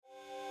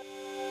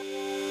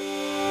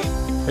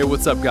Hey,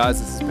 what's up,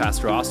 guys? This is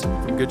Pastor Austin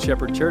from Good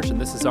Shepherd Church,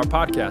 and this is our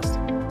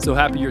podcast. So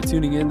happy you're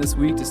tuning in this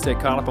week to stay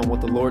caught up on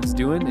what the Lord's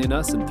doing in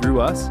us and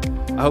through us.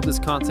 I hope this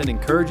content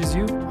encourages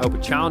you. I hope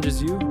it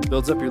challenges you,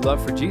 builds up your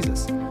love for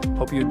Jesus.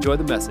 Hope you enjoy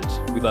the message.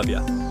 We love you.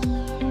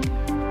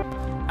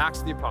 Acts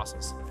of the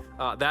Apostles.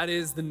 That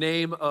is the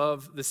name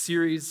of the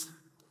series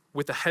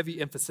with a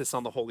heavy emphasis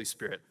on the Holy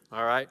Spirit,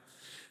 all right?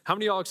 How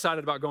many of y'all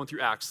excited about going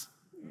through Acts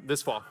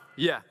this fall?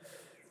 Yeah.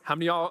 How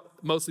many of y'all,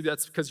 mostly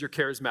that's because you're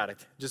charismatic,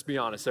 just be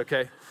honest,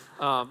 okay?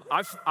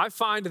 I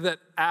find that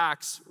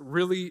Acts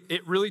really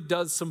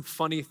does some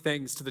funny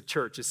things to the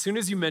church. As soon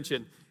as you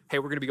mention, hey,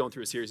 we're gonna be going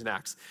through a series in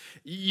Acts,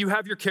 you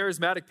have your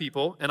charismatic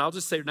people, and I'll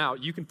just say now,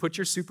 you can put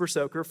your super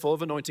soaker full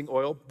of anointing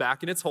oil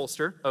back in its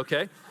holster,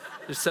 okay?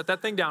 Just set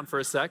that thing down for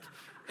a sec.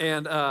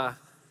 And,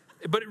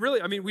 but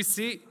really, I mean, we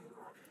see,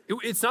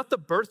 it's not the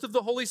birth of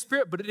the Holy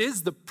Spirit, but it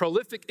is the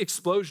prolific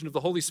explosion of the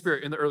Holy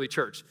Spirit in the early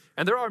church.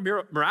 And there are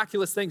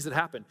miraculous things that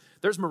happen.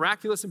 There's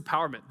miraculous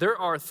empowerment. There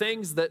are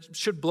things that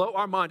should blow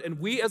our mind. And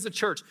we as a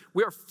church,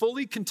 we are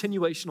fully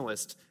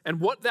continuationalist. And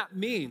what that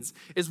means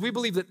is we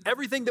believe that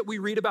everything that we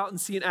read about and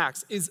see in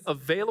Acts is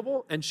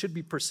available and should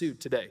be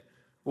pursued today.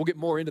 We'll get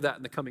more into that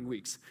in the coming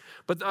weeks.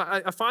 But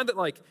I find that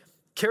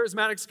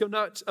charismatics go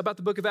nuts about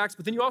the book of Acts,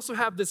 but then you also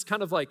have this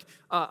kind of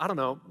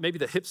maybe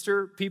the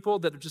hipster people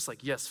that are just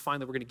like, yes,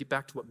 finally, we're going to get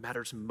back to what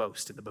matters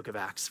most in the book of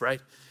Acts, right?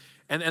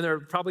 And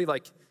they're probably a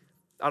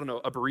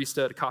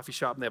barista at a coffee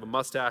shop, and they have a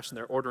mustache, and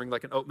they're ordering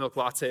like an oat milk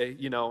latte,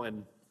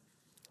 and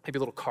maybe a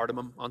little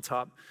cardamom on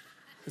top.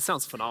 It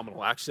sounds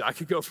phenomenal, actually. I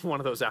could go for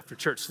one of those after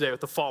church today with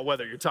the fall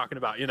weather you're talking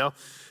about,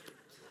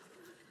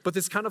 But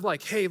this kind of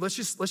like, hey, let's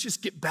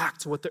just get back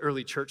to what the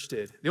early church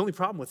did. The only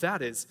problem with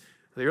that is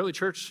the early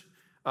church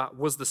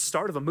was the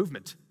start of a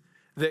movement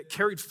that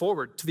carried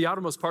forward to the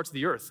outermost parts of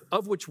the earth,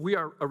 of which we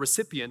are a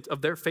recipient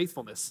of their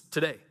faithfulness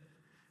today.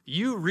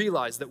 You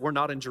realize that we're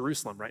not in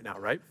Jerusalem right now,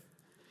 right?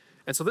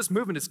 And so this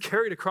movement is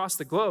carried across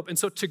the globe. And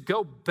so to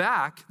go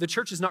back, the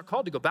church is not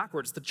called to go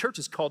backwards. The church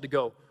is called to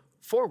go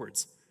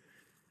forwards.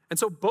 And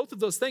so both of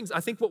those things, I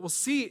think what we'll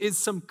see is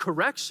some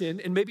correction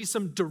and maybe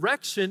some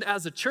direction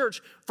as a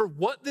church for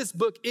what this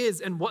book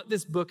is and what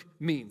this book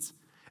means.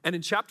 And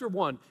in chapter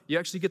 1, you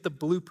actually get the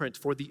blueprint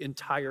for the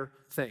entire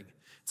thing.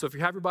 So if you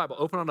have your Bible,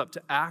 open on up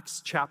to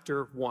Acts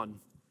chapter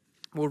 1.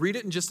 We'll read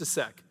it in just a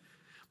sec.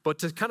 But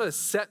to kind of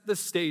set the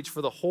stage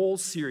for the whole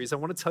series, I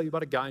want to tell you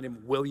about a guy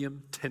named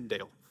William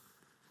Tyndale.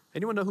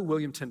 Anyone know who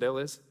William Tyndale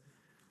is?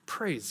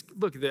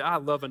 Look at that. I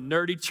love a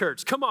nerdy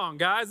church. Come on,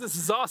 guys. This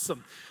is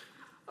awesome.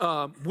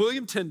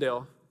 William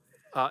Tyndale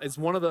is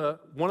one of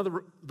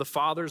the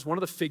fathers, one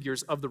of the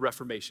figures of the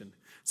Reformation.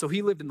 So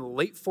he lived in the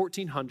late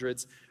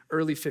 1400s,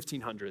 early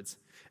 1500s.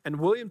 And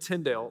William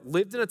Tyndale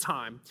lived in a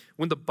time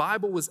when the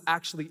Bible was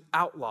actually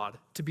outlawed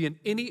to be in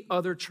any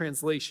other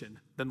translation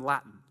than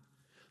Latin.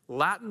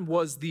 Latin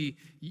was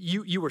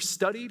you were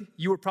studied,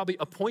 you were probably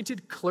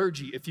appointed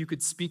clergy if you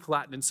could speak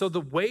Latin. And so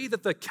the way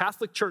that the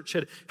Catholic Church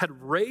had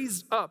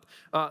raised up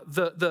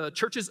the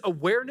church's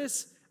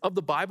awareness of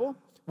the Bible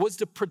was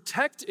to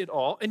protect it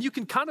all. And you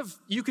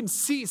can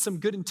see some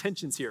good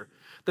intentions here,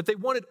 that they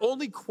wanted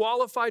only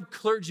qualified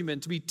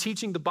clergymen to be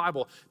teaching the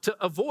Bible to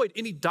avoid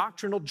any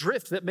doctrinal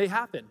drift that may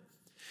happen.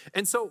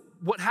 And so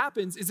what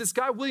happens is this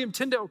guy, William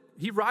Tyndale,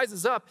 he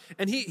rises up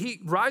and he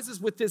rises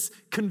with this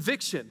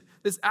conviction,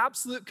 this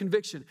absolute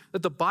conviction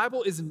that the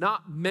Bible is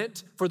not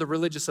meant for the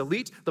religious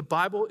elite. The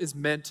Bible is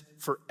meant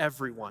for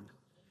everyone.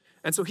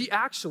 And so he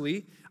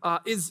actually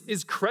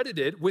is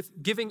credited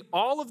with giving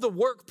all of the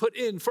work put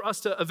in for us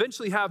to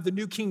eventually have the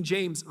New King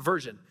James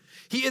Version.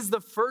 He is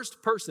the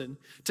first person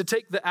to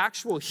take the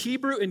actual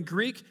Hebrew and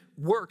Greek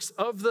works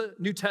of the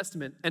New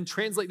Testament and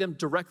translate them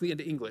directly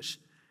into English.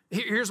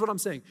 Here's what I'm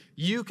saying.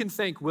 You can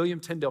thank William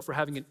Tyndale for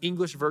having an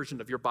English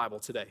version of your Bible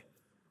today.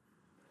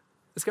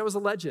 This guy was a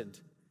legend,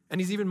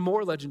 and he's even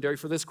more legendary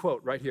for this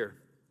quote right here.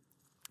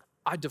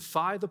 I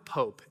defy the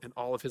Pope and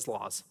all of his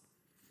laws.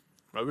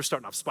 Well, we're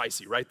starting off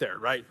spicy right there,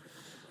 right?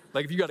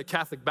 Like if you got a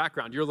Catholic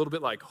background, you're a little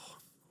bit like,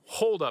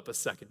 hold up a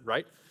second,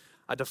 right?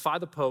 I defy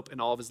the Pope and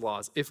all of his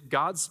laws. If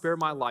God spare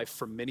my life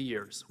for many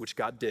years, which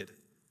God did,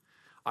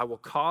 I will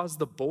cause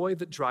the boy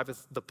that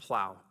driveth the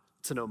plow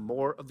to know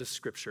more of the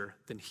scripture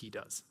than he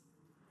does.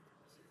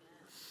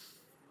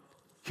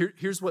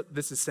 Here's what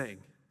this is saying.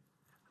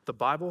 The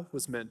Bible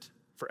was meant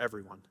for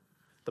everyone.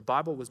 The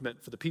Bible was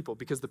meant for the people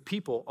because the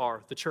people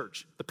are the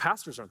church. The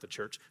pastors aren't the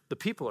church. The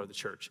people are the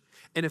church.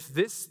 And if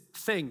this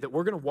thing that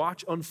we're going to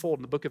watch unfold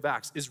in the book of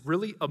Acts is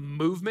really a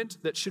movement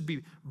that should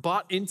be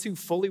bought into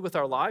fully with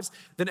our lives,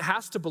 then it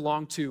has to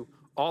belong to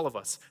all of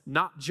us,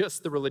 not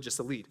just the religious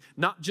elite,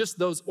 not just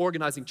those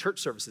organizing church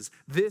services.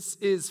 This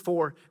is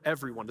for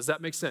everyone. Does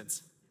that make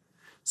sense?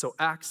 So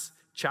Acts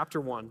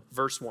chapter 1,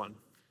 verse 1.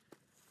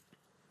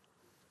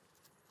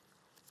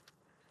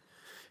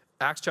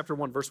 Acts chapter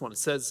 1, verse 1, it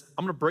says,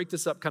 I'm going to break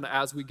this up kind of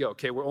as we go,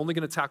 okay? We're only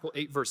going to tackle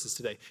 8 verses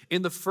today.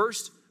 In the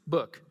first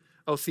book,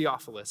 O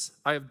Theophilus,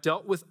 I have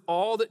dealt with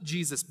all that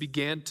Jesus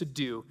began to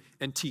do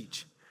and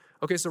teach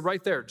Okay, so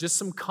right there, just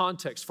some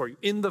context for you.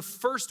 In the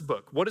first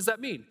book, what does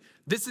that mean?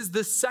 This is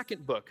the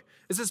second book.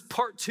 This is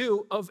part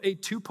 2 of a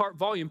 2-part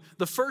volume,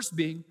 the first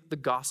being the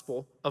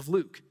Gospel of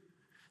Luke.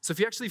 So if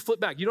you actually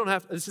flip back,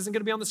 this isn't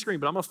gonna be on the screen,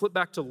 but I'm gonna flip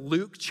back to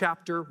Luke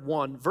chapter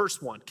 1,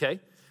 verse 1, okay?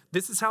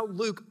 This is how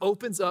Luke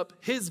opens up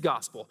his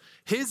gospel,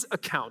 his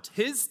account,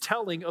 his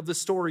telling of the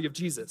story of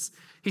Jesus.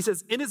 He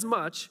says,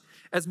 "Inasmuch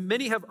as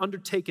many have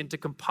undertaken to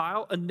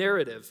compile a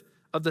narrative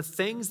of the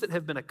things that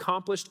have been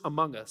accomplished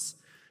among us,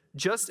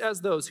 just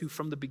as those who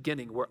from the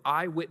beginning were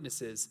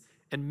eyewitnesses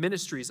and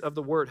ministries of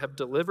the word have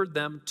delivered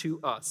them to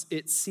us,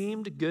 it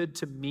seemed good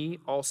to me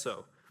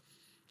also,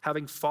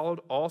 having followed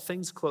all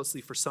things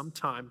closely for some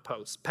time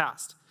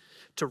past,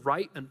 to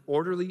write an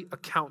orderly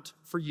account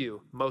for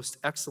you, most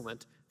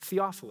excellent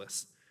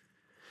Theophilus,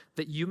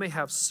 that you may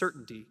have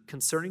certainty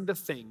concerning the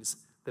things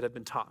that have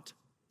been taught."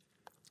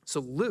 So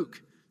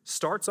Luke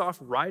starts off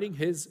writing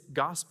his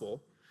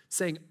gospel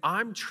saying,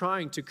 I'm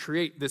trying to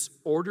create this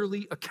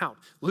orderly account.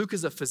 Luke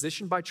is a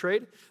physician by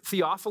trade.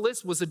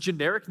 Theophilus was a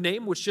generic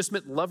name which just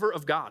meant lover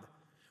of God.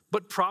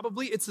 But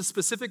probably it's a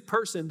specific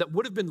person that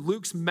would have been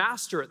Luke's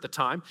master at the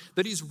time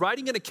that he's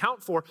writing an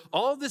account for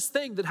all this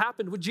thing that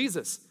happened with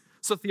Jesus.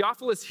 So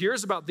Theophilus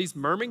hears about these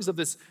murmurings of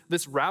this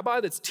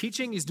rabbi that's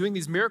teaching, he's doing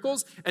these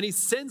miracles, and he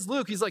sends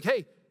Luke, he's like,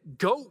 hey,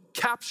 go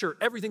capture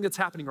everything that's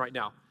happening right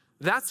now.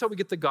 That's how we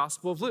get the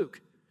Gospel of Luke.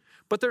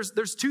 But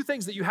there's 2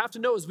 things that you have to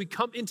know as we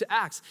come into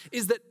Acts,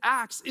 is that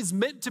Acts is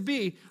meant to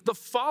be the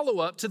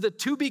follow-up to the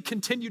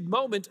to-be-continued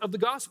moment of the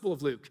Gospel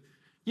of Luke.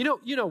 You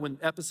know when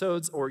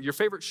episodes or your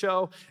favorite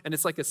show, and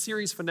it's like a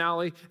series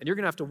finale, and you're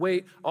gonna have to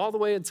wait all the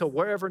way until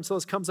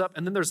this comes up,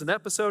 and then there's an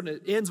episode, and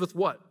it ends with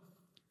what?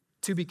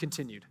 To be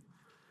continued.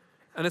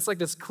 And it's like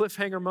this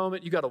cliffhanger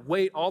moment. You got to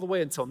wait all the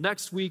way until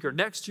next week or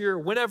next year, or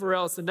whenever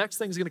else the next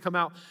thing is going to come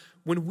out.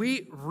 When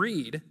we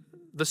read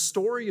the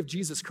story of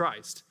Jesus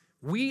Christ,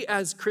 we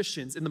as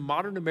Christians in the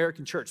modern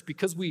American church,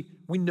 because we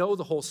know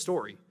the whole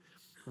story,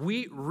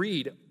 we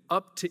read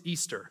up to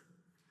Easter,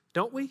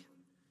 don't we?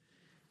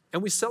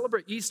 And we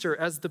celebrate Easter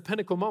as the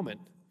pinnacle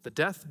moment, the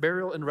death,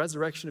 burial, and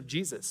resurrection of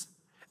Jesus.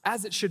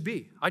 As it should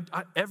be.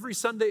 Every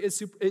Sunday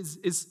is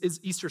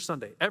Easter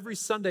Sunday. Every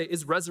Sunday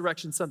is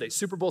Resurrection Sunday,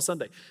 Super Bowl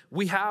Sunday.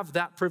 We have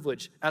that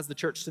privilege as the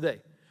church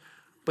today.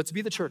 But to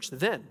be the church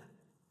then,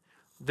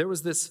 there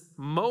was this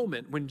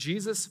moment when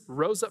Jesus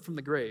rose up from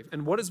the grave.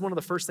 And what is one of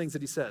the first things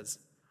that he says?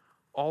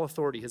 All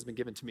authority has been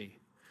given to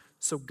me.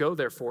 So go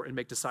therefore and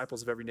make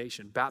disciples of every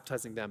nation,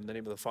 baptizing them in the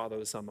name of the Father,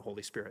 the Son, and the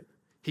Holy Spirit.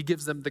 He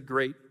gives them the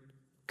Great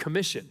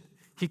Commission.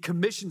 He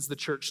commissions the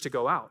church to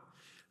go out.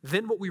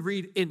 Then what we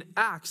read in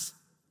Acts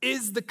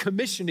is the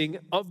commissioning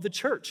of the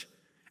church.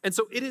 And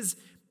so it is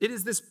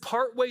this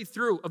part way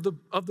through of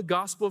the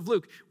Gospel of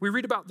Luke. We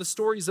read about the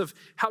stories of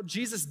how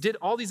Jesus did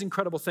all these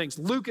incredible things.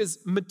 Luke is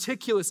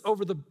meticulous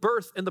over the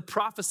birth and the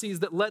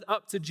prophecies that led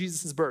up to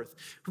Jesus' birth.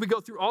 We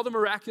go through all the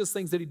miraculous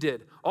things that he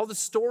did, all the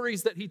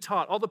stories that he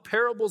taught, all the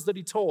parables that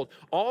he told,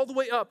 all the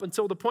way up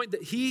until the point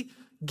that he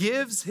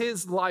gives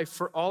his life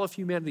for all of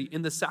humanity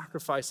in the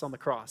sacrifice on the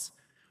cross,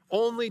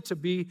 only to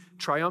be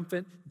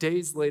triumphant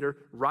days later,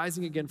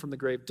 rising again from the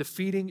grave,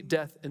 defeating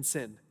death and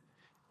sin.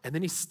 And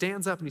then he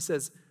stands up and he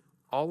says,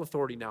 all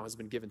authority now has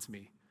been given to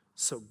me,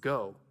 so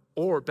go.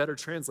 Or better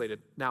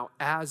translated, now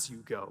as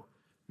you go,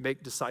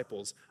 make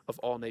disciples of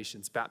all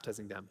nations,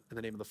 baptizing them in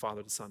the name of the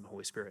Father, the Son, and the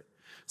Holy Spirit.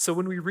 So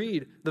when we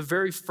read the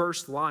very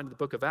first line of the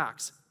book of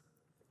Acts,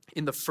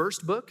 in the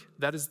first book,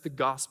 that is the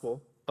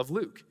Gospel of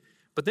Luke.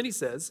 But then he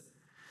says,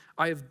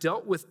 I have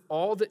dealt with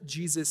all that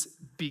Jesus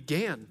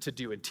began to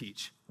do and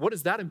teach. What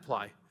does that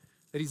imply?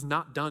 That he's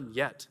not done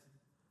yet,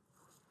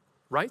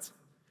 right?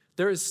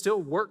 There is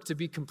still work to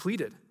be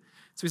completed.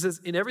 So he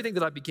says, in everything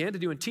that I began to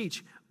do and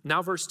teach,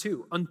 now verse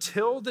 2,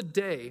 until the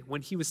day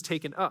when he was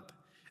taken up,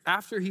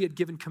 after he had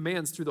given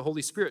commands through the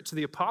Holy Spirit to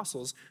the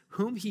apostles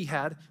whom he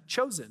had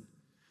chosen.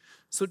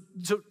 So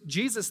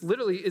Jesus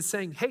literally is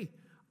saying, hey,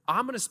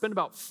 I'm going to spend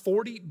about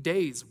 40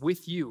 days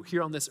with you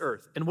here on this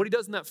earth. And what he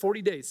does in that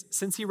 40 days,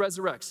 since he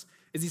resurrects,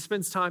 is he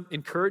spends time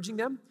encouraging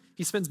them.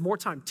 He spends more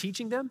time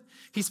teaching them.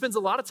 He spends a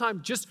lot of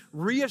time just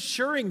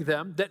reassuring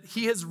them that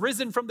he has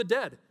risen from the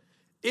dead.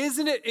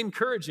 Isn't it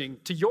encouraging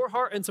to your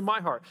heart and to my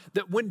heart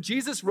that when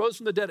Jesus rose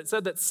from the dead, it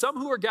said that some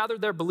who were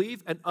gathered there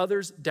believed and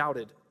others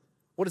doubted?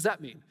 What does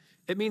that mean?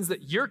 It means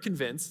that you're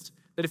convinced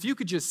that if you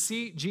could just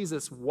see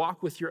Jesus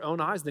walk with your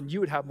own eyes, then you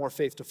would have more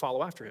faith to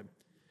follow after him.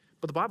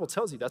 But the Bible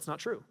tells you that's not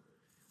true.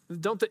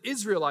 Don't the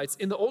Israelites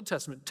in the Old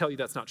Testament tell you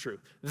that's not true?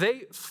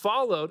 They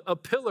followed a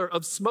pillar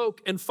of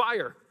smoke and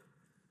fire,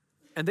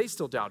 and they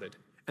still doubted,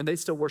 and they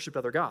still worshiped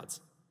other gods.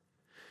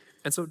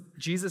 And so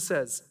Jesus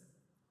says,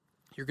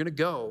 you're going to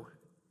go,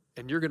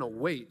 and you're going to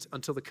wait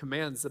until the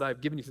commands that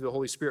I've given you through the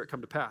Holy Spirit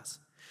come to pass.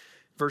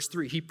 Verse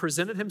 3, he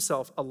presented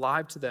himself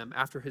alive to them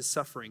after his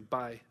suffering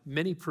by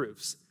many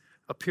proofs,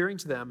 appearing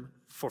to them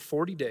for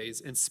 40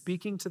 days and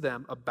speaking to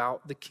them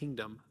about the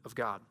kingdom of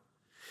God.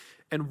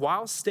 And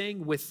while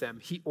staying with them,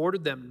 he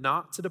ordered them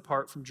not to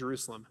depart from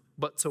Jerusalem,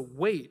 but to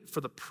wait for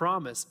the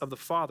promise of the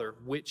Father,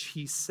 which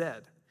he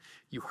said,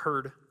 you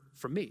heard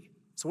from me.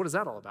 So what is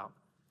that all about?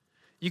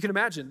 You can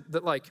imagine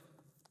that like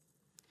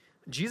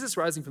Jesus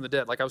rising from the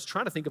dead, like I was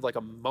trying to think of like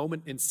a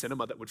moment in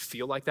cinema that would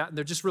feel like that, and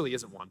there just really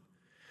isn't one.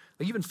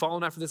 Like you've been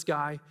following after this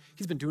guy.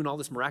 He's been doing all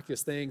this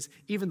miraculous things.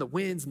 Even the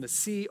winds and the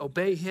sea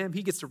obey him.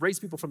 He gets to raise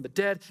people from the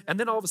dead. And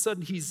then all of a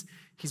sudden he's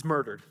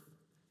murdered.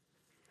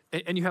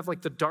 And you have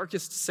like the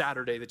darkest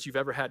Saturday that you've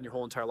ever had in your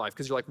whole entire life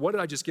because you're like, what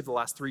did I just give the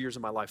last 3 years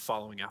of my life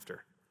following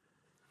after?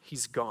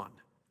 He's gone.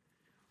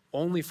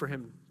 Only for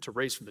him to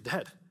raise from the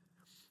dead.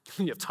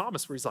 And you have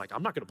Thomas where he's like,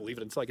 I'm not going to believe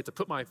it until I get to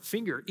put my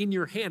finger in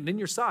your hand and in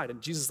your side. And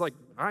Jesus is like,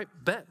 all right,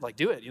 bet, like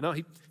do it. You know,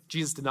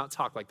 Jesus did not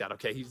talk like that,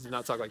 okay? He did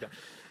not talk like that.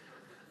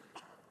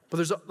 But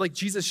there's like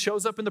Jesus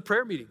shows up in the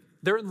prayer meeting.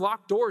 They're in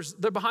locked doors.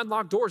 They're behind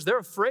locked doors. They're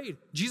afraid.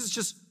 Jesus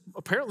just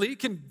apparently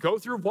can go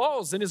through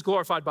walls in his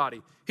glorified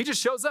body. He just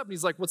shows up and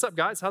he's like, what's up,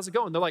 guys? How's it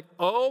going? They're like,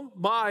 oh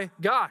my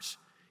gosh,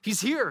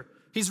 he's here.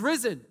 He's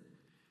risen.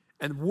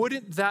 And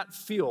wouldn't that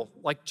feel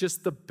like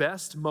just the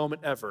best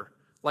moment ever?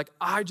 Like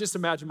I just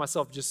imagine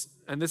myself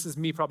and this is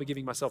me probably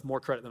giving myself more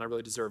credit than I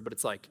really deserve, but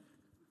it's like,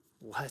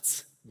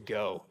 let's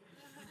go.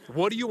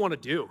 What do you want to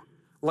do?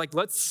 Like,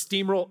 let's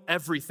steamroll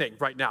everything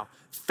right now.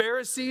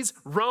 Pharisees,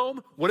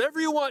 Rome,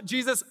 whatever you want,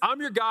 Jesus, I'm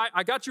your guy.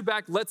 I got your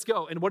back. Let's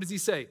go. And what does he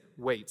say?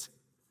 Wait.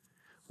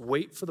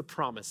 Wait for the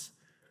promise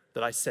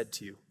that I said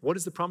to you. What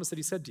is the promise that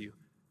he said to you?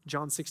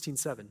 John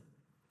 16:7.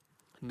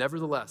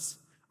 Nevertheless,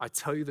 I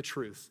tell you the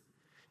truth.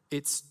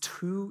 It's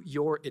to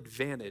your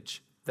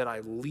advantage that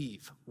I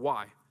leave.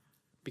 Why?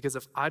 Because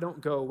if I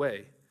don't go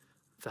away,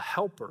 the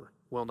helper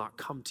will not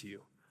come to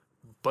you.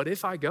 But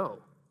if I go,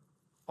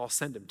 I'll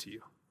send him to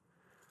you.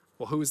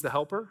 Well, who is the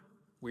helper?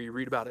 We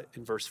read about it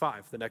in verse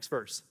 5, the next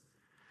verse.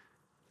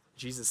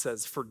 Jesus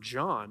says, for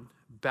John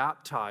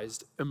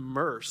baptized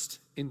immersed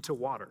into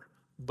water,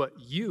 but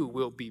you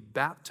will be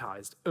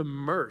baptized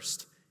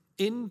immersed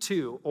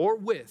into or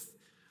with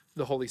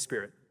the Holy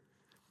Spirit.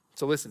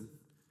 So listen,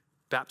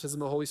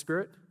 baptism of the Holy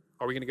Spirit,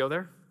 are we going to go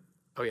there?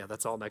 Oh yeah,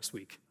 that's all next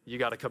week. You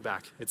got to come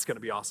back. It's going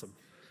to be awesome.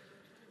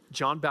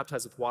 John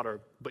baptized with water,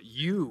 but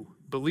you,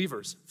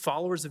 believers,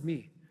 followers of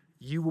me,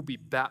 you will be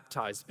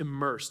baptized,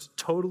 immersed,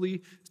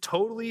 totally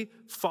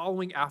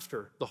following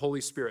after the Holy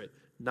Spirit,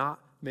 not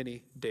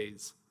many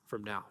days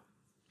from now.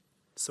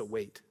 So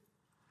wait.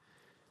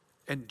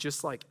 And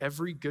just like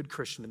every good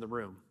Christian in the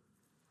room,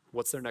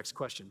 what's their next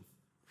question?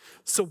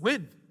 So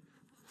when,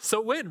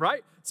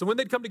 right? So when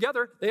they'd come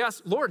together, they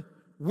asked, Lord,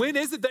 when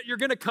is it that you're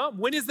going to come?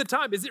 When is the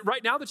time? Is it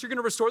right now that you're going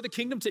to restore the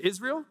kingdom to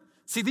Israel?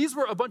 See, these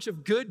were a bunch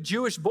of good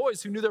Jewish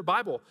boys who knew their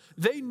Bible.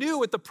 They knew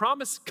with the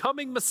promised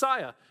coming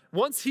Messiah,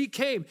 once he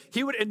came,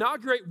 he would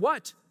inaugurate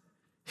what?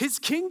 His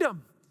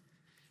kingdom.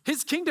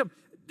 His kingdom.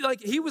 Like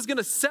he was going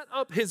to set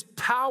up his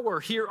power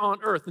here on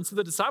earth. And so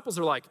the disciples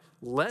are like,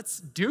 let's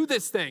do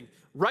this thing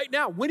right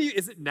now.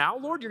 Is it now,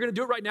 Lord? You're going to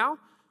do it right now?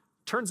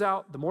 Turns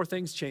out the more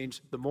things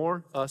change, the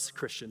more us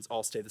Christians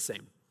all stay the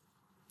same.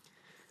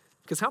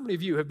 Because how many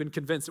of you have been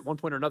convinced at one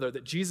point or another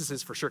that Jesus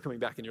is for sure coming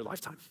back in your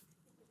lifetime?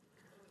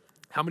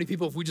 How many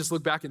people, if we just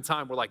look back in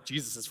time, we're like,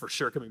 Jesus is for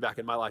sure coming back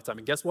in my lifetime.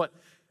 And guess what?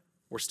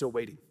 We're still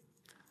waiting.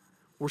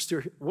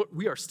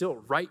 We are still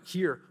right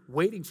here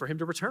waiting for him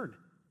to return.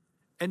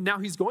 And now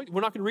we're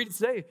not going to read it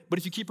today, but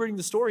if you keep reading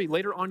the story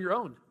later on your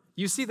own,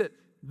 you see that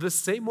the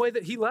same way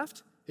that he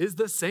left is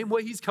the same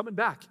way he's coming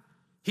back.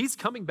 He's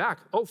coming back.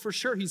 Oh, for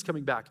sure he's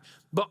coming back.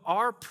 But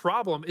our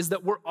problem is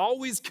that we're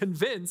always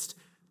convinced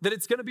that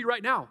it's going to be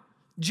right now.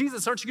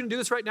 Jesus, aren't you going to do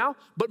this right now?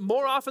 But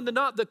more often than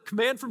not, the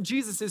command from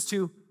Jesus is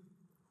to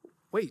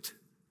wait.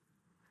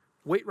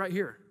 Wait right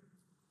here.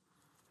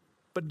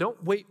 But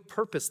don't wait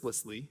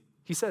purposelessly.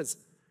 He says,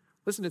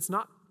 listen, it's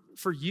not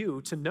for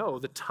you to know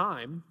the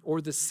time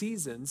or the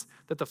seasons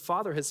that the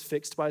Father has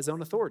fixed by his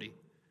own authority.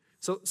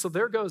 So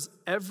there goes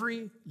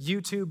every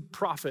YouTube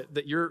prophet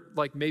that you're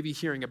like maybe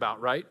hearing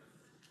about, right?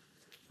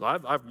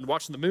 I've been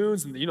watching the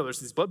moons and there's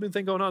this blood moon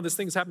thing going on. This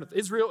thing's happening with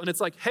Israel. And it's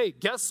like, hey,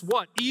 guess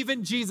what?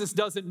 Even Jesus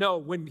doesn't know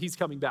when he's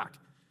coming back.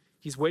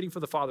 He's waiting for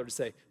the Father to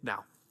say,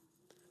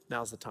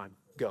 now's the time,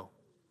 go.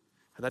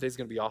 And that day is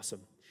going to be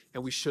awesome.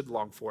 And we should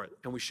long for it.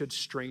 And we should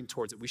strain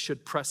towards it. We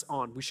should press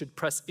on. We should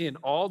press in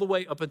all the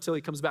way up until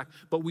he comes back.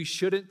 But we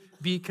shouldn't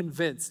be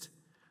convinced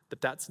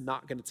that that's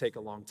not going to take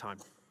a long time.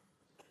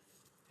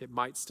 It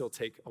might still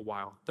take a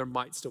while. There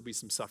might still be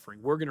some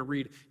suffering. We're going to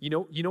read, you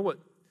know what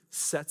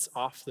sets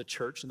off the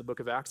church in the book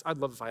of Acts? I'd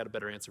love if I had a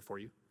better answer for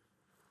you.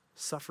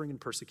 Suffering and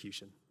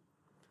persecution.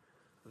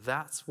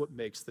 That's what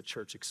makes the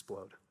church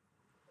explode.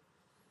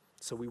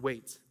 So we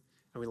wait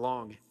and we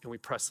long and we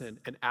press in.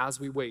 And as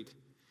we wait,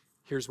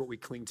 here's what we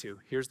cling to.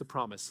 Here's the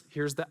promise.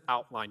 Here's the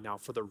outline now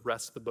for the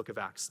rest of the book of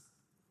Acts.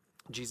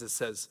 Jesus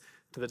says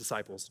to the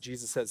disciples,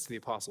 Jesus says to the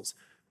apostles,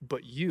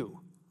 but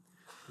you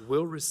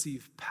will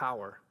receive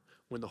power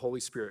when the Holy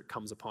Spirit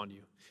comes upon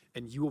you.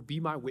 And you will be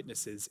my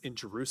witnesses in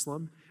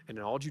Jerusalem and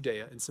in all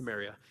Judea and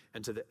Samaria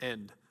and to the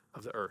end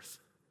of the earth.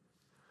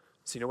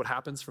 So you know what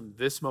happens from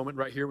this moment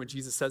right here when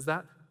Jesus says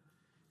that?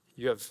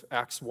 You have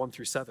Acts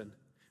 1-7,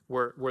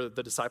 where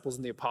the disciples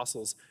and the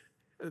apostles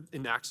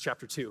in Acts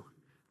chapter 2,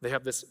 They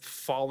have this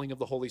falling of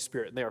the Holy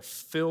Spirit, and they are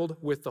filled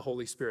with the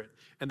Holy Spirit.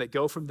 And they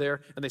go from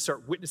there, and they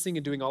start witnessing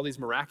and doing all these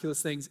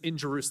miraculous things in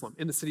Jerusalem,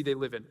 in the city they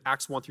live in,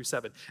 Acts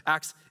 1-7.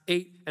 Acts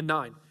 8 and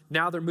 9,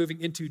 now they're moving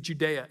into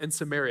Judea and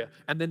Samaria.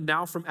 And then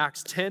now from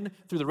Acts 10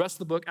 through the rest of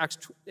the book, Acts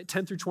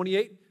 10 through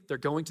 28, they're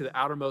going to the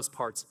outermost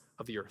parts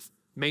of the earth,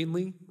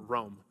 mainly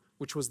Rome,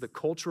 which was the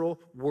cultural,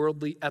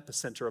 worldly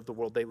epicenter of the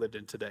world they lived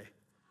in today.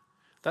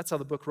 That's how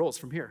the book rolls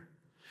from here.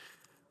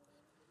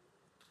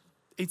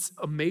 It's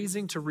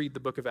amazing to read the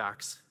book of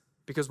Acts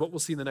because what we'll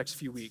see in the next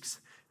few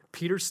weeks,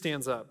 Peter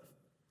stands up,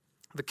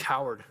 the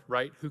coward,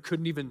 right? Who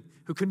couldn't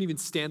even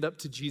stand up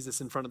to Jesus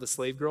in front of the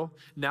slave girl.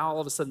 Now all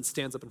of a sudden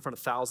stands up in front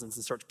of thousands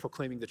and starts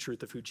proclaiming the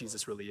truth of who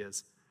Jesus really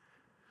is.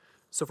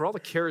 So for all the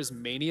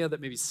charismania that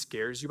maybe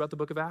scares you about the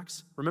book of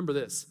Acts, remember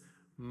this.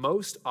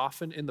 Most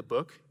often in the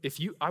book,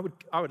 I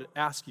would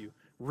ask you,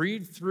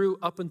 read through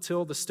up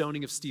until the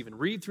stoning of Stephen.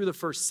 Read through the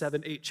first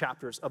 7-8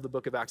 chapters of the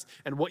book of Acts.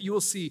 And what you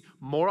will see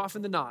more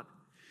often than not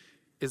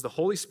is the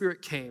Holy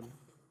Spirit came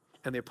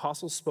and the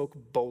apostles spoke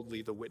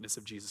boldly the witness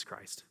of Jesus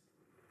Christ.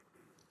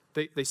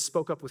 They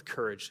spoke up with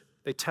courage.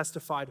 They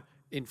testified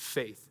in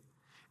faith.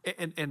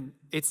 And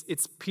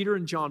it's Peter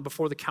and John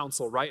before the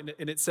council, right?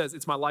 And it says,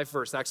 it's my life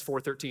verse, Acts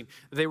 4:13.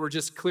 They were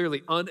just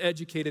clearly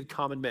uneducated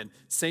common men.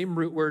 Same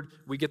root word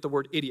we get the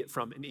word idiot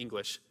from in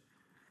English.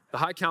 The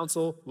high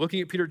council looking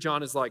at Peter and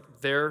John is like,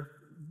 they're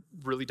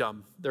really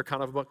dumb. They're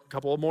kind of a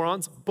couple of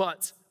morons.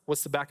 But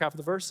what's the back half of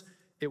the verse?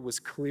 It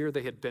was clear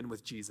they had been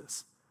with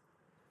Jesus.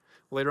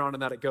 Later on in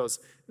that it goes,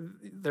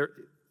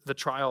 the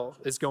trial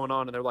is going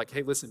on and they're like,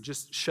 hey, listen,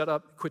 just shut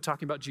up, quit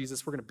talking about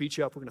Jesus. We're going to beat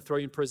you up. We're going to throw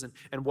you in prison.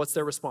 And what's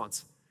their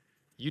response?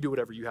 You do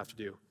whatever you have to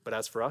do. But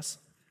as for us,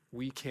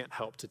 we can't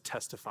help to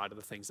testify to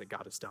the things that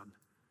God has done.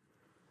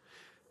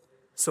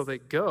 So they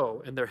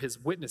go and they're his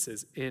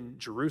witnesses in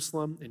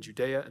Jerusalem, in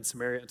Judea and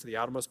Samaria, and to the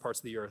outermost parts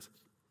of the earth.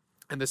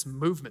 And this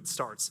movement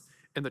starts.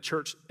 And the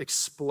church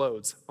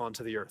explodes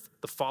onto the earth.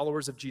 The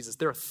followers of Jesus.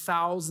 There are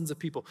thousands of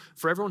people.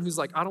 For everyone who's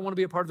like, I don't want to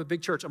be a part of a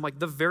big church. I'm like,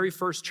 the very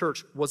first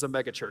church was a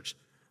mega church.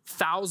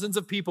 Thousands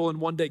of people in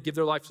one day give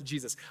their life to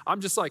Jesus.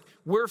 I'm just like,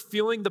 we're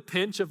feeling the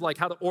pinch of like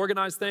how to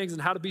organize things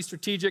and how to be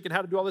strategic and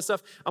how to do all this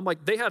stuff. I'm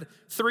like, they had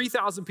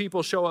 3,000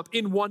 people show up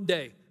in one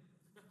day.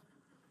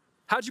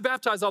 How'd you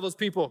baptize all those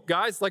people,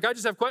 guys? Like, I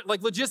just have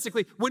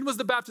logistically, when was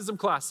the baptism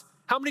class?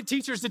 How many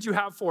teachers did you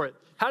have for it?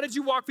 How did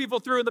you walk people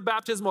through in the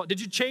baptismal? Did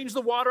you change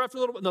the water after a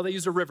little bit? No, they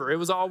used a river. It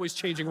was always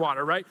changing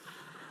water, right?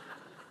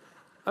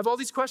 I have all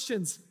these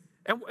questions.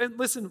 And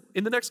listen,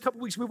 in the next couple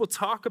weeks, we will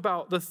talk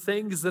about the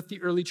things that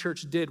the early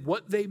church did,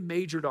 what they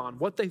majored on,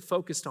 what they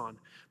focused on.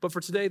 But for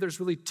today, there's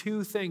really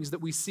two things that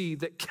we see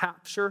that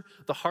capture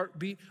the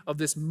heartbeat of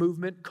this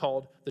movement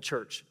called the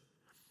church.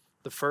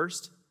 The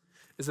first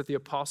is that the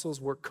apostles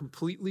were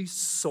completely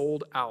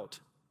sold out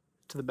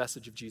to the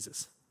message of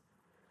Jesus.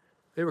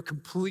 They were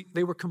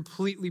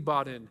completely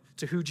bought in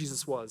to who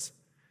Jesus was.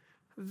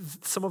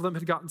 Some of them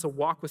had gotten to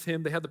walk with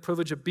him. They had the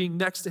privilege of being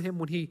next to him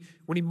when he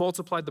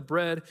multiplied the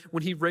bread,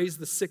 when he raised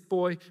the sick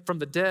boy from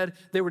the dead.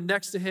 They were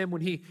next to him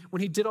when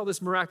he did all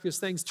this miraculous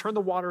things, turned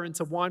the water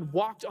into wine,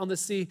 walked on the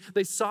sea.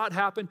 They saw it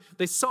happen.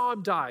 They saw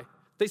him die.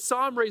 They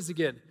saw him raise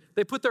again.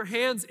 They put their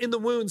hands in the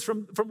wounds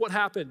from what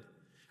happened.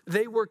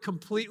 They were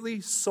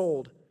completely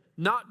sold.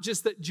 Not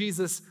just that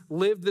Jesus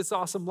lived this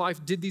awesome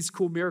life, did these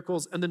cool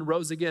miracles, and then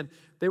rose again.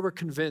 They were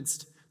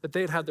convinced that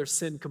they had had their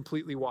sin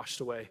completely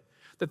washed away,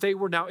 that they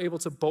were now able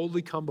to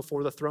boldly come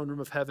before the throne room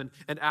of heaven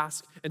and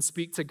ask and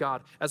speak to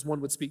God as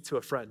one would speak to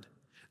a friend.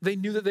 They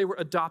knew that they were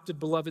adopted,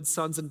 beloved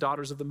sons and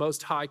daughters of the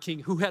Most High King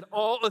who had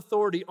all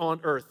authority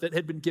on earth that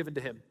had been given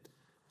to him.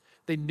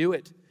 They knew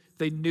it.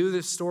 They knew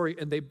this story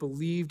and they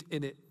believed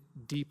in it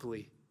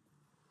deeply.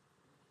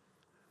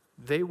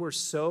 They were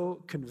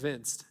so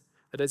convinced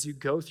that as you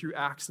go through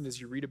Acts and as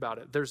you read about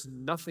it, there's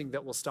nothing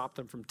that will stop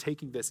them from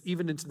taking this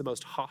even into the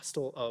most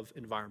hostile of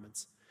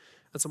environments.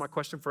 And so my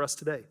question for us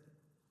today,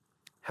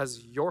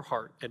 has your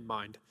heart and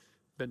mind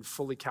been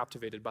fully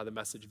captivated by the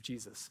message of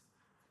Jesus?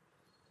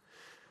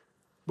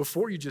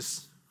 Before you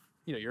just,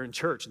 you're in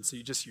church and so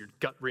your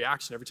gut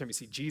reaction every time you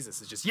see Jesus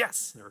is just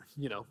yes, or,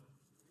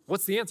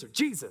 what's the answer?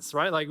 Jesus,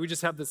 right? Like we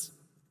just have this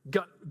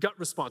gut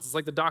response. It's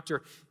like the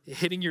doctor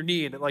hitting your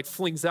knee and it like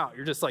flings out.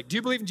 You're just like, do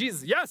you believe in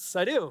Jesus? Yes,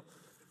 I do.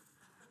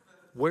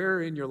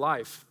 Where in your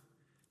life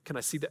can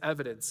I see the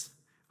evidence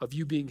of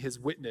you being his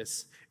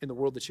witness in the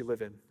world that you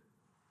live in?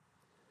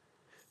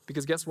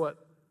 Because guess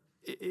what?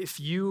 If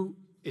you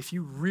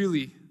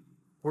really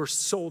were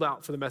sold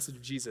out for the message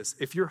of Jesus,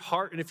 if your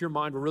heart and if your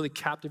mind were really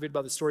captivated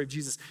by the story of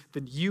Jesus,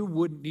 then you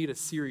wouldn't need a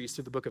series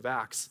through the book of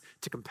Acts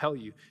to compel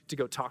you to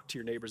go talk to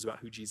your neighbors about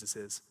who Jesus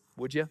is,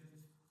 would you?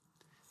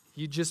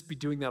 You'd just be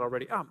doing that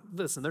already.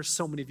 Listen, there's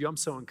so many of you. I'm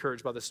so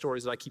encouraged by the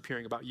stories that I keep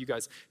hearing about you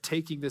guys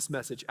taking this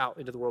message out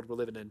into the world we're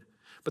living in.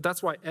 But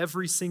that's why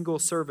every single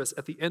service,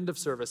 at the end of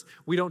service,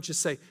 we don't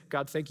just say,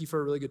 God, thank you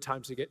for a really good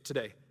time to get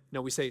today.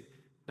 No, we say,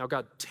 now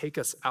God, take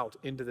us out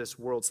into this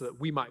world so that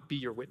we might be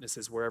your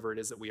witnesses wherever it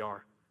is that we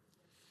are.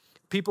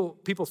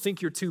 People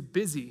think you're too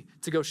busy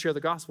to go share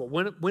the gospel.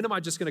 When am I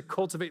just going to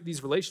cultivate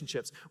these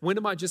relationships? When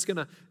am I just going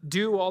to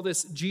do all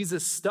this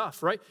Jesus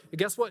stuff, right? And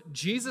guess what?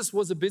 Jesus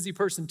was a busy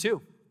person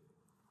too.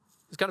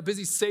 He's kind of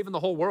busy saving the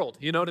whole world.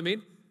 You know what I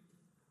mean?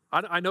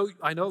 I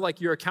know like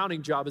your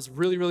accounting job is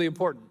really, really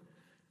important.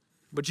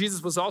 But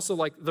Jesus was also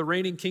like the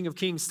reigning King of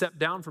Kings, stepped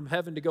down from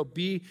heaven to go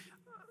be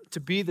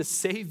the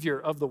Savior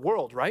of the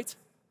world, right?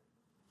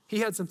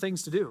 He had some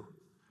things to do.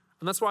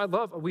 And that's why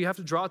we have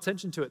to draw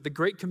attention to it. The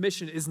Great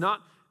Commission is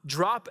not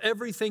drop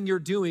everything you're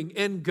doing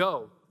and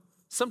go.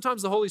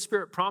 Sometimes the Holy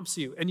Spirit prompts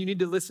you and you need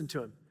to listen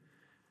to him.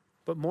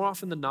 But more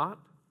often than not,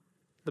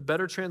 the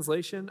better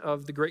translation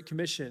of the Great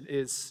Commission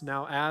is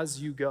now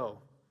as you go,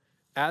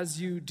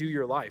 as you do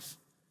your life.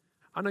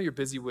 I know you're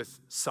busy with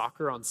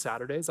soccer on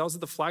Saturdays. I was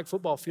at the flag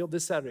football field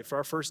this Saturday for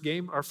our first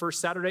game, our first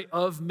Saturday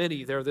of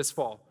many there this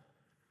fall.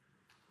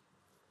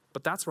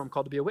 But that's where I'm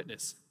called to be a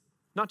witness.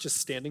 Not just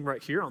standing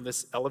right here on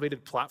this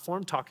elevated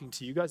platform talking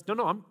to you guys.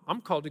 No,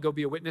 I'm called to go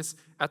be a witness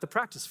at the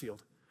practice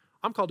field.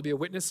 I'm called to be a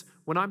witness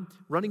when I'm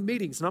running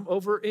meetings and I'm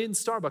over in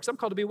Starbucks. I'm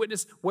called to be a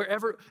witness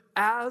wherever,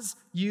 as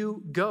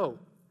you go.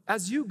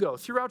 As you go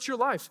throughout your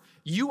life,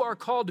 you are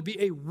called to be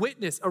a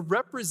witness, a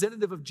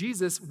representative of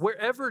Jesus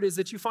wherever it is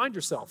that you find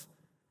yourself.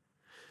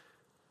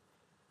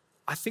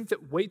 I think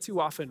that way too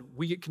often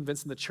we get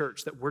convinced in the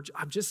church that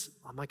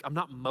I'm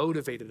not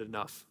motivated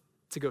enough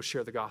to go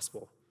share the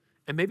gospel.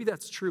 And maybe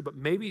that's true, but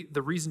maybe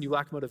the reason you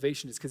lack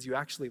motivation is because you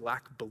actually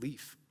lack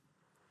belief.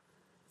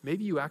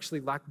 Maybe you actually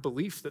lack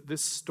belief that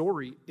this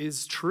story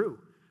is true,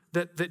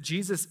 that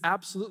Jesus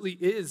absolutely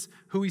is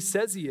who he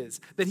says he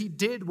is, that he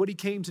did what he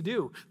came to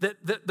do, that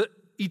the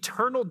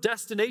eternal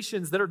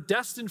destinations that are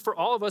destined for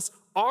all of us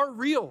are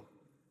real.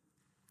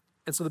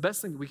 And so the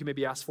best thing that we can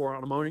maybe ask for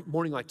on a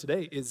morning like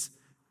today is,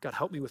 God,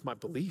 help me with my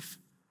belief.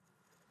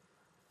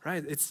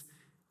 Right? It's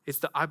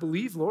the I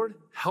believe, Lord,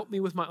 help me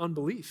with my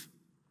unbelief.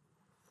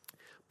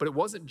 But it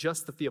wasn't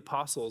just that the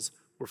apostles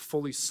were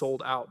fully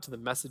sold out to the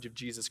message of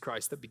Jesus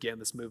Christ that began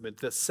this movement.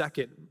 The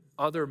second,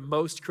 other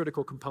most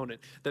critical component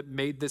that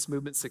made this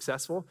movement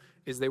successful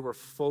is they were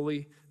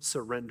fully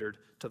surrendered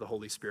to the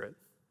Holy Spirit.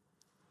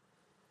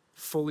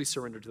 Fully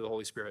surrendered to the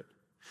Holy Spirit.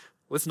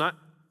 Listen,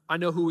 I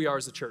know who we are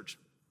as a church.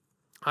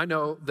 I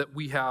know that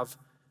we have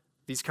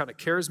these kind of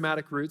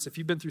charismatic roots. If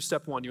you've been through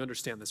step one, you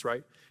understand this,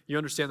 right? You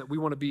understand that we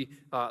want to be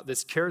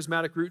this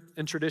charismatic root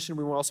and tradition.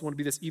 We also want to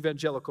be this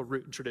evangelical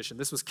root and tradition.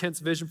 This was Kent's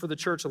vision for the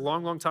church a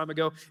long, long time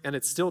ago, and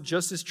it's still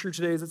just as true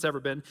today as it's ever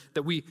been,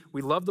 that we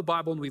love the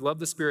Bible and we love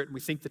the Spirit, and we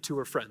think the two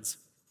are friends.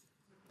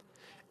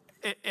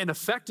 And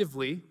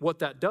effectively, what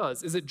that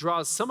does is it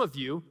draws some of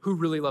you who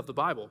really love the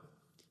Bible.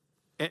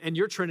 And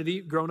your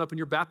Trinity, growing up in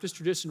your Baptist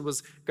tradition,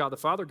 was God the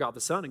Father, God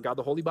the Son, and God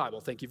the Holy Bible.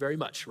 Thank you very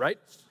much, right?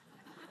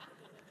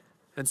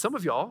 And some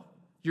of y'all,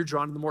 you're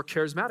drawn to the more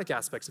charismatic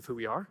aspects of who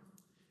we are.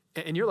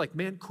 And you're like,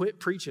 man, quit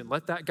preaching.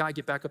 Let that guy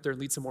get back up there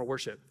and lead some more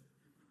worship.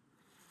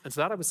 And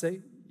so that I would say,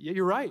 yeah,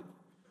 you're right.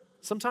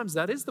 Sometimes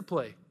that is the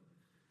play.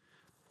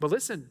 But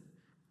listen,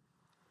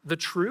 the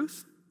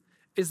truth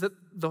is that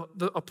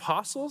the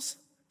apostles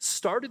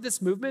started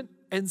this movement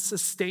and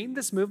sustained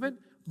this movement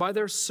by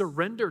their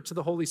surrender to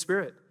the Holy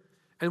Spirit.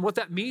 And what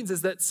that means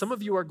is that some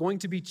of you are going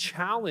to be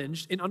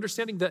challenged in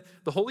understanding that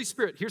the Holy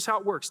Spirit, here's how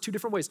it works, two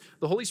different ways.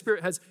 The Holy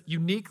Spirit has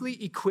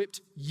uniquely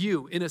equipped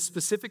you in a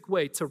specific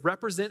way to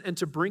represent and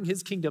to bring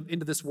his kingdom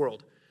into this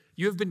world.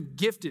 You have been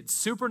gifted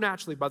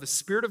supernaturally by the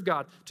Spirit of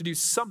God to do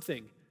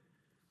something.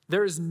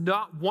 There is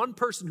not one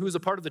person who is a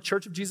part of the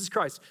Church of Jesus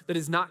Christ that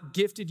is not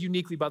gifted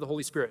uniquely by the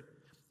Holy Spirit.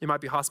 It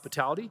might be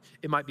hospitality.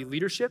 It might be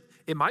leadership.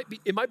 It might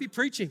be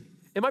preaching.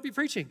 It might be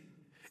preaching.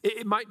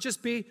 It might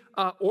just be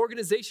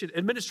organization,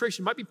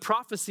 administration. It might be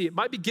prophecy. It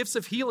might be gifts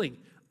of healing.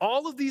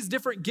 All of these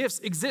different gifts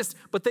exist,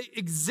 but they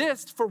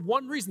exist for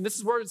one reason. This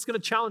is where it's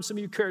going to challenge some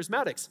of you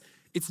charismatics.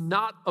 It's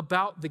not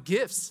about the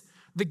gifts.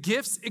 The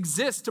gifts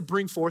exist to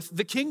bring forth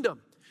the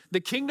kingdom. The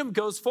kingdom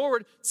goes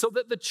forward so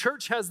that the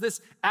church has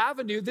this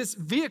avenue, this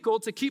vehicle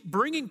to keep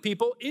bringing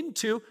people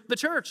into the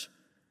church.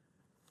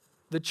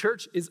 The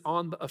church is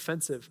on the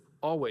offensive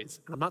always.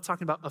 And I'm not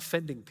talking about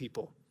offending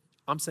people.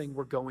 I'm saying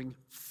we're going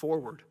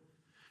forward.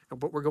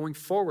 But we're going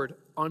forward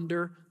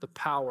under the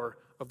power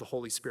of the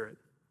Holy Spirit.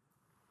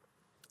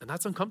 And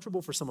that's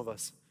uncomfortable for some of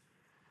us.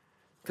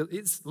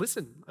 Because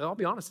listen, I'll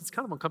be honest, it's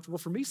kind of uncomfortable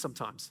for me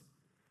sometimes.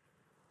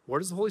 Where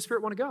does the Holy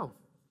Spirit want to go?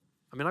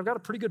 I mean, I've got a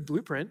pretty good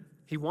blueprint.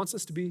 He wants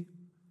us to be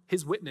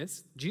his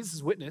witness,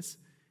 Jesus' witness,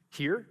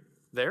 here,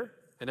 there,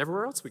 and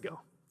everywhere else we go.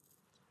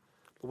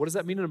 But what does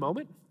that mean in a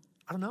moment?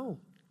 I don't know.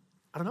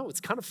 It's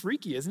kind of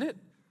freaky, isn't it?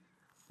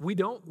 We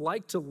don't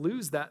like to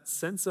lose that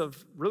sense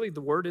of, really,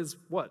 the word is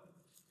what?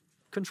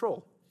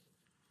 Control.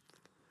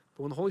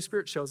 But when the Holy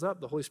Spirit shows up,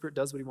 the Holy Spirit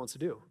does what he wants to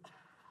do.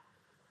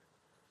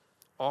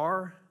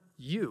 Are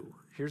you,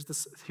 here's the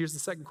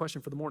second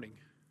question for the morning.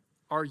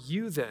 Are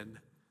you then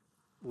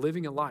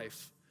living a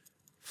life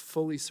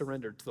fully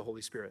surrendered to the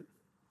Holy Spirit?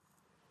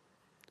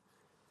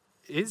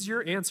 Is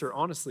your answer,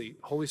 honestly,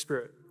 Holy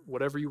Spirit,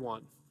 whatever you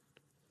want,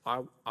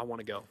 I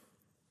want to go.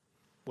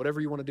 Whatever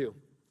you want to do.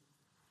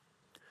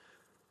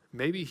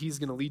 Maybe he's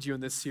going to lead you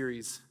in this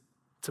series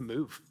to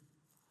move,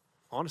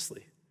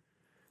 honestly.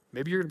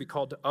 Maybe you're going to be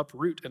called to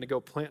uproot and to go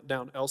plant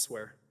down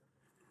elsewhere.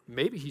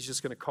 Maybe he's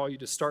just going to call you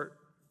to start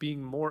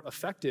being more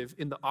effective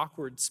in the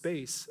awkward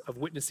space of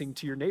witnessing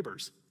to your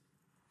neighbors.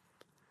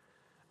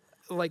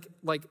 I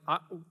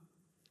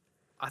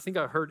think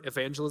I heard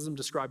evangelism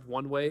described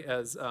one way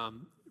as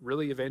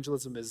really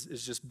evangelism is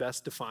just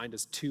best defined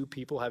as two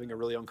people having a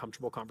really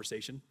uncomfortable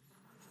conversation.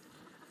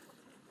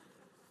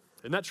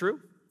 Isn't that true?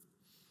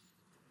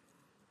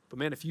 But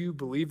man, if you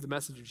believe the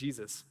message of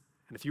Jesus,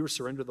 and if you were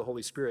surrendered to the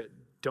Holy Spirit,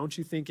 don't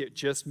you think it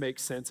just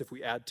makes sense if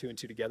we add two and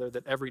two together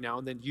that every now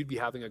and then you'd be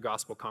having a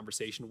gospel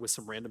conversation with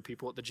some random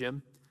people at the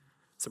gym,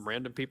 some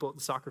random people at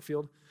the soccer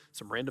field,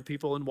 some random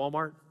people in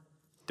Walmart?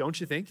 Don't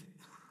you think?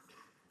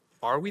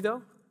 Are we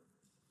though?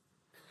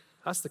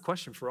 That's the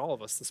question for all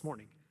of us this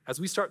morning. As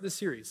we start this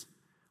series,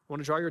 I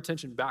want to draw your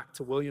attention back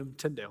to William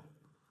Tyndale.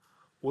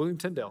 William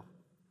Tyndale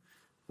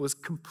was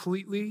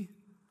completely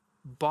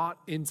bought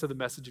into the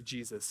message of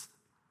Jesus.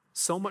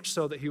 So much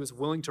so that he was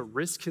willing to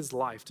risk his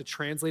life to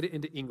translate it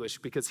into English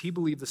because he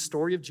believed the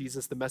story of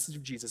Jesus, the message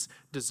of Jesus,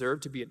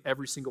 deserved to be in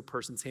every single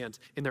person's hands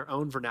in their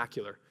own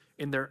vernacular,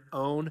 in their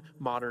own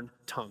modern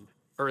tongue,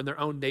 or in their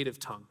own native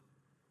tongue.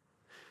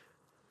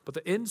 But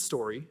the end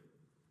story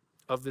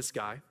of this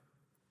guy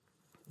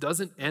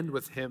doesn't end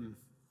with him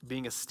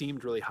being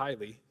esteemed really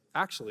highly.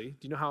 Actually,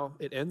 do you know how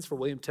it ends for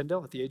William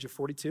Tyndale at the age of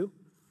 42?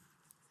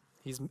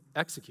 He's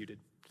executed.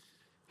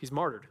 He's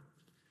martyred.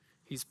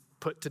 He's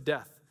put to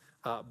death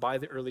by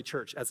the early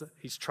church.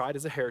 He's tried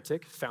as a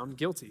heretic, found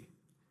guilty,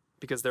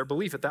 because their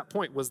belief at that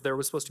point was there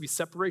was supposed to be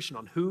separation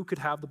on who could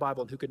have the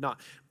Bible and who could not.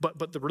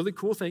 But the really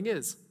cool thing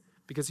is,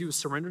 because he was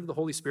surrendered to the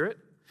Holy Spirit,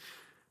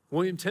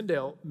 William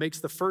Tyndale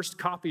makes the first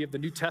copy of the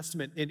New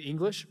Testament in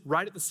English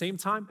right at the same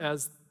time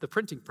as the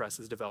printing press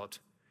is developed.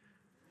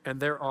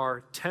 And there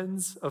are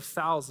tens of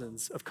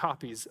thousands of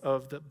copies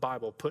of the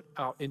Bible put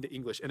out into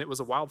English. And it was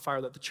a wildfire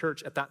that the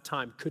church at that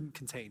time couldn't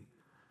contain.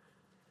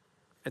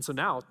 And so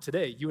now,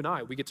 today, you and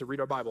I, we get to read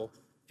our Bible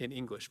in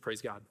English,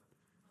 praise God.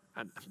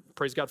 And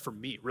praise God for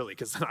me, really,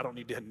 because I don't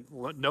need to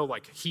know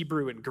like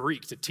Hebrew and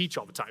Greek to teach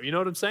all the time. You know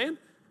what I'm saying?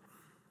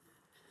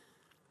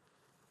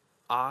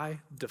 I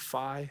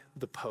defy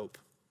the Pope.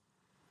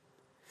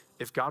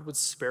 If God would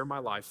spare my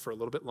life for a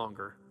little bit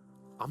longer,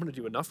 I'm going to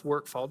do enough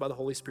work followed by the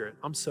Holy Spirit.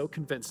 I'm so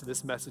convinced of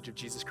this message of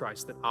Jesus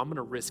Christ that I'm going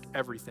to risk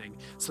everything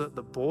so that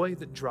the boy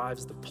that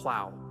drives the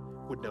plow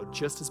would know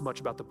just as much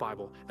about the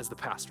Bible as the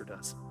pastor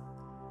does.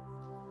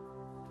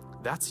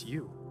 That's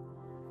you.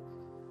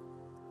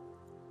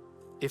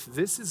 If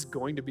this is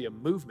going to be a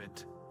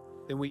movement,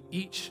 then we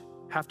each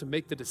have to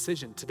make the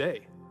decision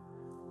today.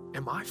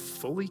 Am I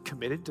fully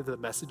committed to the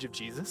message of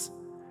Jesus?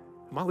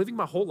 Am I living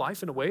my whole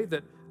life in a way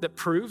that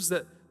proves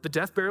that the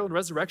death, burial, and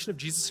resurrection of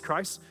Jesus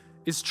Christ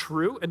is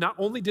true? And not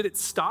only did it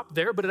stop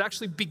there, but it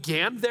actually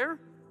began there?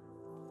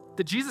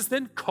 That Jesus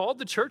then called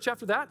the church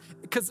after that?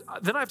 Because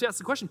then I have to ask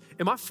the question,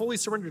 am I fully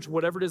surrendered to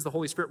whatever it is the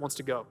Holy Spirit wants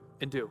to go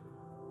and do?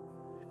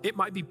 It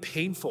might be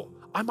painful.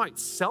 I might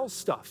sell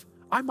stuff.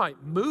 I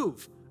might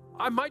move.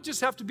 I might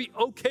just have to be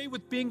okay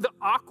with being the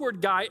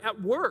awkward guy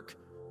at work.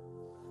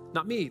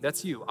 Not me,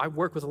 that's you. I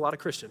work with a lot of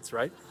Christians,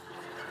 right?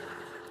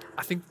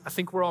 I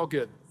think we're all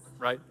good,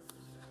 right?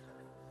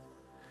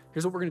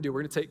 Here's what we're gonna do.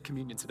 We're gonna take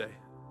communion today.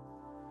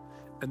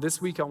 And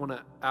this week, I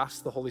wanna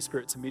ask the Holy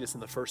Spirit to meet us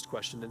in the first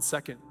question. And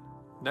second,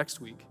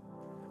 next week,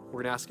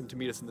 we're gonna ask him to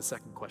meet us in the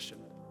second question.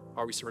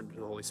 Are we surrendered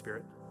to the Holy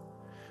Spirit?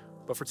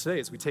 But for today,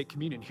 as we take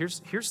communion,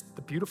 here's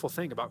the beautiful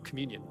thing about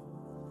communion.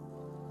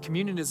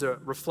 Communion is a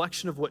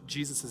reflection of what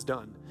Jesus has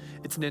done.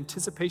 It's an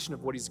anticipation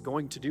of what he's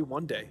going to do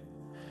one day.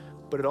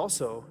 But it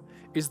also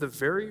is the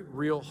very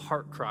real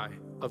heart cry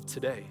of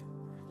today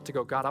to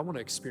go, God, I want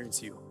to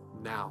experience you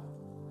now.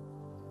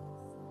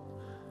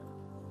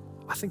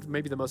 I think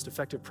maybe the most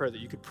effective prayer that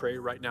you could pray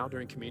right now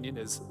during communion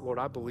is, Lord,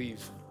 I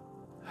believe,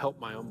 help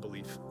my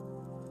unbelief.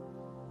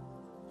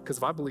 Because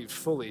if I believed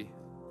fully,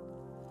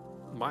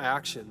 my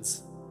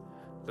actions,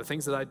 the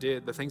things that I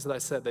did, the things that I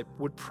said, they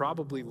would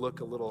probably look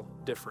a little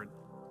different.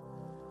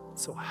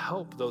 So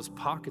help those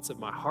pockets of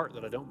my heart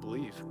that I don't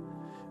believe.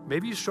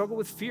 Maybe you struggle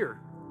with fear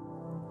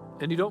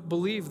and you don't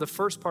believe the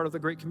first part of the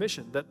Great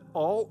Commission, that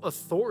all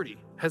authority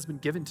has been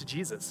given to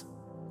Jesus.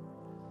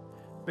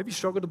 Maybe you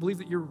struggle to believe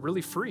that you're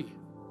really free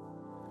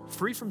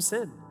from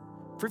sin,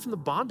 free from the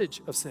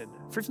bondage of sin,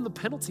 free from the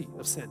penalty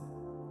of sin.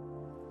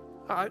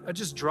 I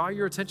just draw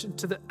your attention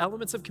to the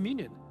elements of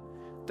communion,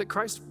 that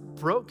Christ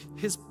broke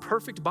his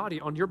perfect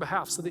body on your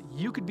behalf so that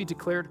you could be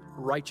declared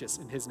righteous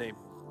in his name.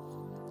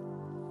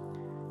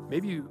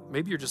 Maybe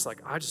you're just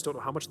like, I just don't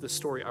know how much of this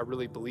story I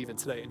really believe in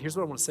today. And here's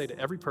what I want to say to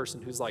every person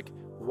who's like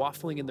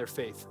waffling in their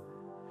faith.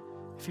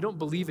 If you don't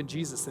believe in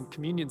Jesus, then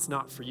communion's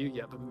not for you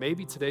yet. But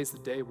maybe today's the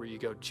day where you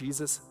go,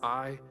 Jesus,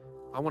 I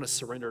want to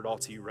surrender it all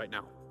to you right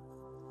now.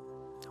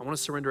 I want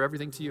to surrender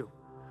everything to you.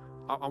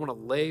 I want to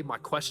lay my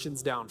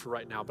questions down for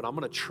right now, but I'm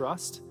going to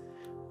trust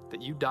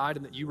that you died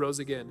and that you rose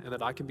again and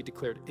that I can be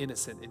declared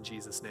innocent in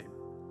Jesus' name.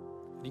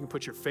 And you can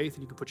put your faith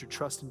and you can put your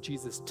trust in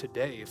Jesus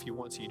today if you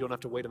want to. You don't have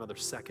to wait another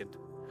second.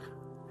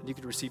 And you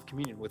can receive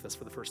communion with us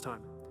for the first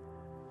time.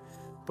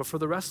 But for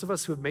the rest of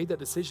us who have made that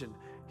decision,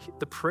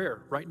 the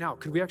prayer right now,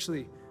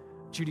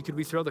 Judy, could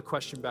we throw the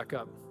question back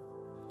up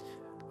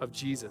of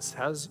Jesus?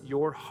 Has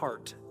your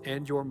heart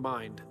and your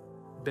mind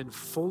been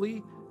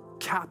fully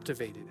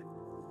captivated,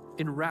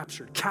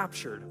 enraptured,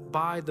 captured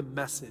by the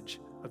message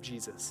of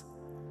Jesus?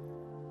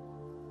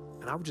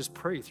 And I would just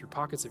pray through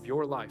pockets of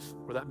your life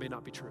where that may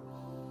not be true.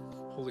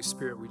 Holy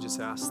Spirit, we just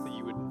ask that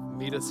you would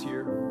meet us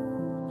here,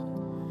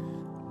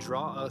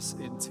 draw us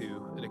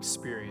into an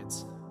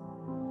experience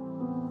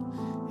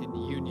in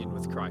union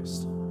with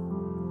Christ.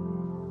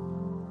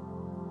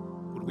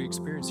 Would we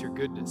experience your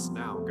goodness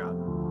now, God?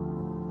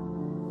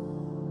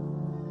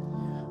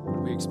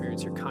 Would we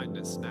experience your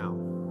kindness now,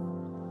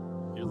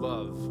 your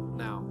love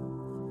now?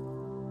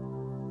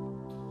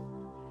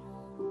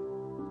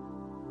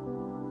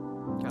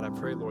 God, I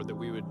pray, Lord, that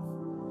we would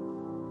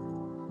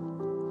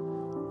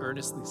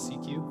earnestly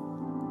seek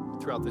you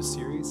throughout this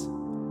series,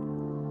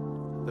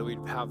 that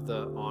we'd have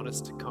the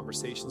honest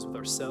conversations with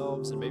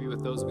ourselves and maybe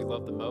with those we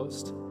love the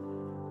most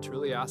to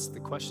really ask the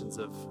questions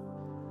of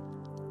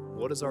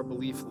what is our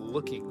belief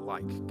looking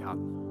like, God?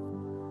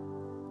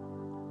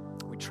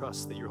 We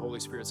trust that your Holy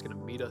Spirit is going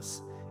to meet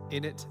us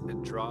in it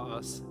and draw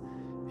us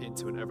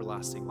into an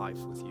everlasting life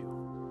with you.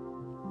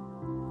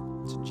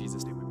 It's in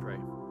Jesus' name we pray.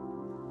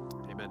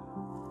 Amen.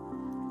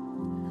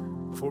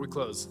 Before we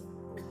close,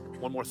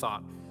 one more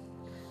thought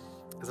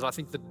is that I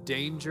think the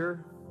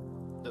danger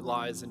that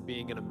lies in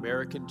being an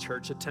American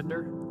church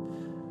attender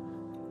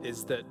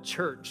is that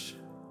church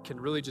can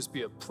really just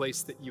be a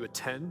place that you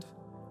attend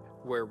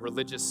where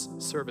religious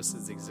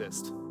services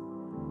exist.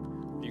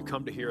 You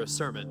come to hear a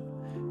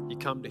sermon, you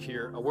come to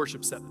hear a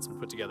worship set that's been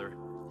put together.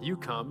 You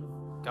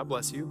come, God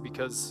bless you,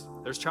 because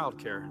there's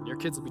childcare and your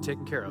kids will be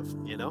taken care of,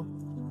 you know?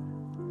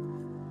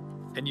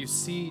 And you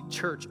see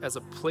church as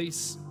a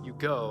place you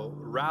go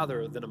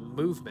rather than a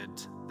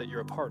movement that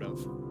you're a part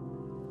of.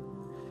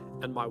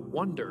 And my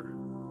wonder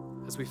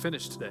as we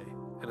finish today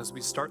and as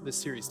we start this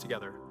series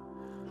together,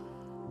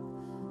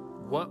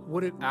 what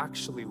would it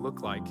actually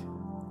look like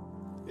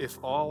if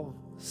all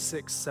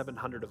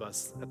 600-700 of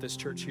us at this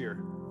church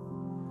here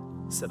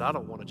said, I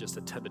don't want to just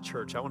attend a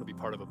church, I want to be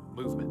part of a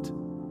movement?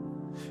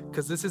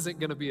 Because this isn't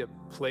going to be a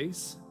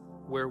place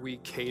where we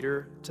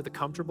cater to the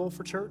comfortable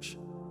for church.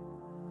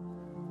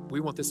 We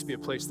want this to be a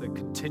place that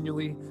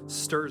continually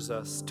stirs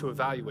us to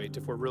evaluate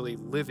if we're really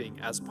living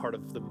as part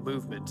of the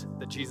movement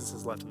that Jesus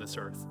has left on this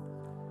earth.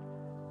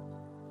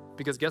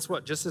 Because guess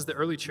what? Just as the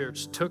early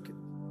church took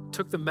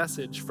the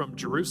message from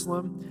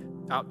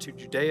Jerusalem out to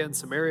Judea and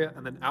Samaria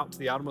and then out to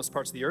the outermost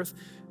parts of the earth,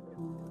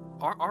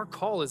 our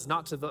call is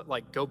not to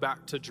go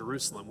back to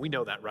Jerusalem. We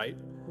know that, right?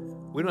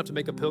 We don't have to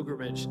make a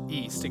pilgrimage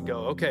east and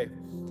go, okay,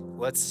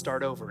 let's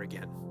start over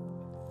again.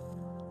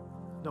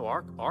 No,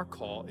 our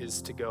call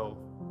is to go,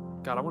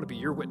 God, I want to be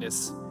your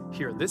witness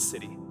here in this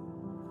city.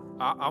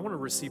 I want to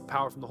receive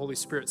power from the Holy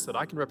Spirit so that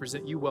I can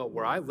represent you well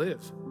where I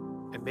live,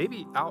 and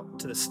maybe out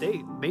to the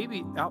state,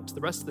 maybe out to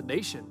the rest of the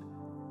nation.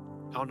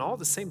 And all at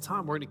the same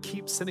time, we're going to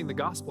keep sending the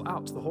gospel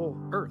out to the whole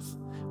earth.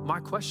 My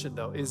question,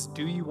 though, is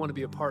do you want to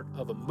be a part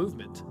of a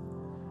movement?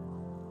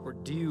 Or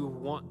do you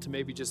want to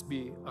maybe just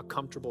be a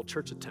comfortable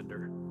church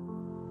attender?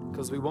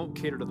 Because we won't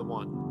cater to the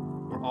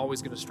one. We're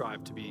always going to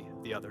strive to be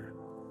the other.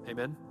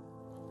 Amen?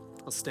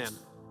 Let's stand.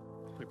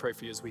 Let me pray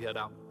for you as we head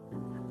out.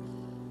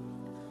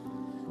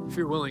 If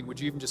you're willing, would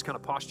you even just kind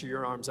of posture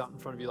your arms out in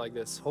front of you like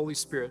this? Holy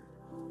Spirit,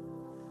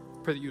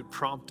 pray that you would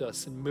prompt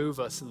us and move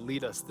us and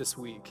lead us this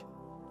week.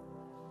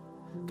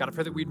 God, I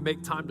pray that we'd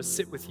make time to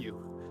sit with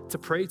you, to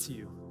pray to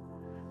you,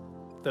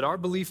 that our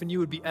belief in you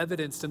would be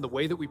evidenced in the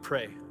way that we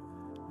pray,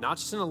 not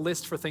just in a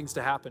list for things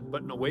to happen,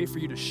 but in a way for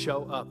you to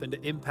show up and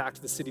to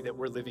impact the city that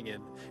we're living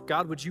in.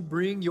 God, would you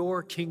bring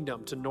your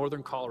kingdom to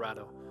northern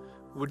Colorado?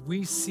 Would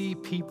we see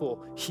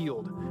people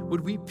healed?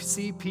 Would we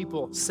see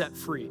people set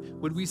free?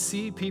 Would we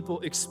see people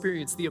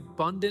experience the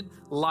abundant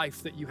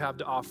life that you have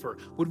to offer?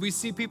 Would we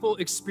see people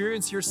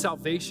experience your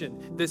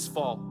salvation this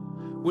fall?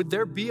 Would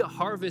there be a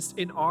harvest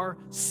in our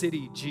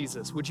city,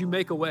 Jesus? Would you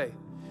make a way?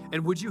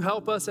 And would you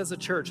help us as a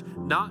church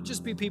not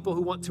just be people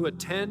who want to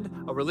attend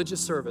a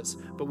religious service,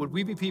 but would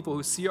we be people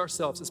who see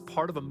ourselves as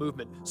part of a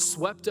movement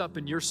swept up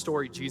in your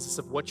story, Jesus,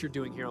 of what you're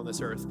doing here on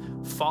this earth,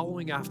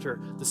 following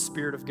after the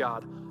Spirit of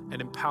God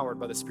and empowered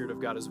by the Spirit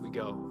of God as we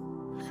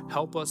go.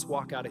 Help us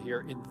walk out of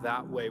here in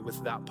that way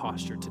with that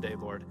posture today,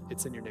 Lord.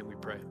 It's in your name we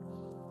pray.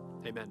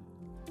 Amen.